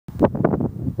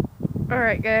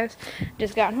Alright guys,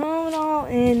 just got home and all,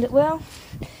 and well,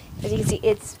 as you can see,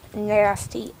 it's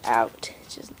nasty out.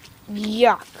 It's just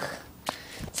yuck.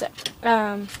 So,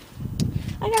 I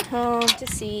got home to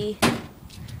see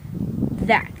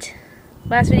that.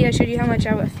 Last video I showed you how much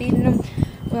I was feeding them.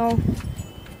 Well,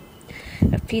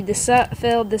 I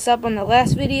filled this up on the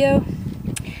last video.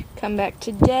 Come back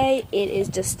today, it is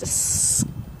just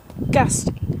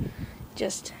disgusting. I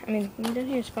mean, down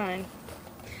here is fine.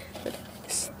 But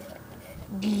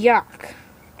yuck.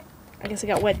 I guess I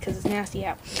got wet because it's nasty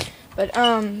out. But,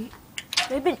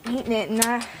 they've been eating it, and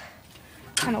I'm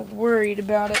kind of worried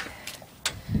about it.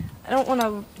 I don't want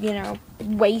to,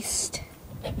 waste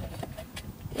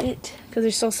it, because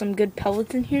there's still some good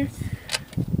pellets in here.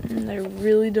 And I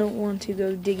really don't want to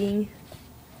go digging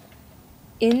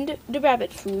in the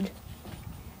rabbit food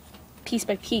piece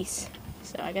by piece.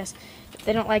 So I guess if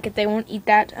they don't like it, they won't eat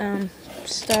that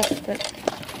stuff. But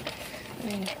I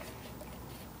mean,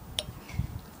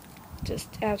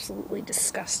 just absolutely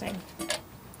disgusting.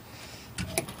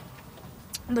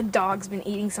 The dog's been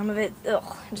eating some of it.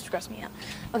 Ugh, it just grossed me out.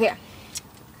 Okay,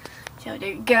 so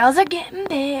the girls are getting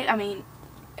big. I mean,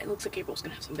 it looks like April's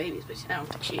gonna have some babies, but I don't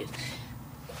think she is.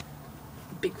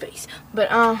 Big face. But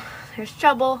there's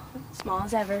Trouble, small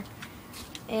as ever.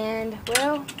 And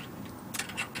well,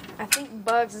 I think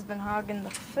Bugs has been hogging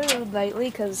the food lately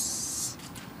because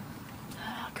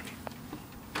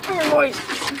come here, boys.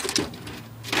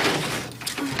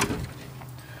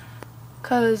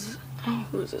 Cause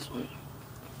who's this one?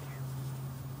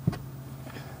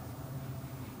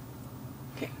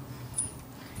 Okay,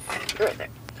 right there.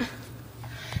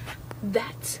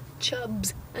 That's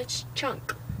Chubbs. That's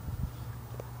Chunk.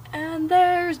 And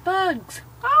there's Bugs.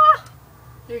 Ah!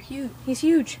 They're huge. He's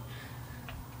huge.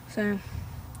 So,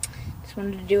 just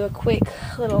wanted to do a quick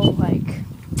little,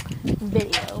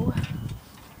 video.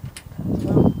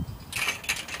 Well,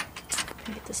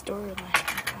 get the story on.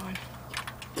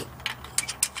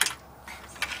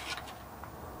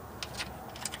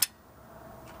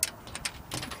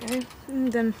 Okay,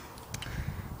 and then,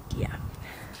 yeah.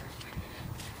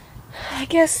 I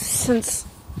guess since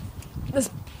this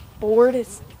board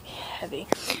is heavy,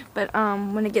 but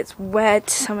when it gets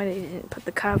wet, somebody didn't put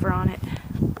the cover on it,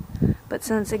 but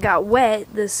since it got wet,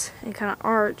 it kind of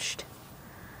arched,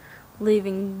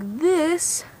 leaving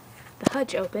the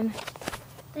hutch open.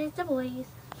 There's the boys.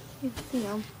 You can see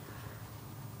them.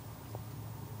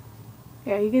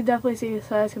 Yeah, you can definitely see the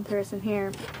size comparison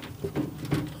here.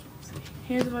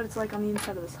 Here's what it's like on the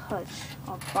inside of this hutch,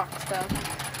 all boxed up.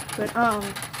 But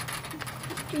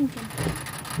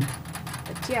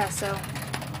yeah, so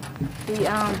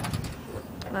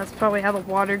that's probably how the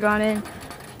water got in.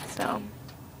 So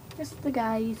just the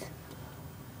guys.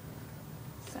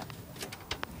 So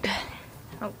I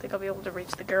don't think I'll be able to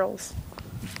reach the girls.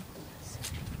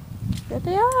 But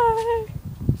they are.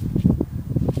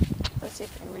 Let's see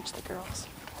if I can reach the girls.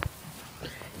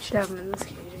 Should have them in this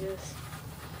cage, I guess.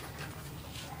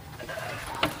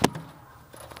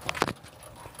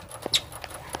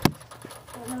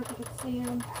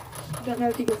 I don't know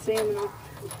if you can see them.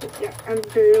 But yeah, I'm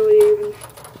barely even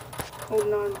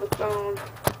holding on to the phone.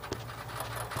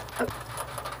 Oh.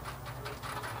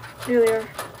 Here they are.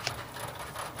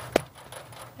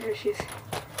 There she is.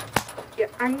 Yeah,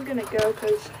 I'm gonna go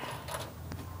because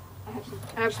I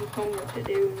have some homework to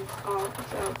do and all,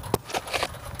 so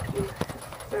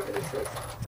whatever this is.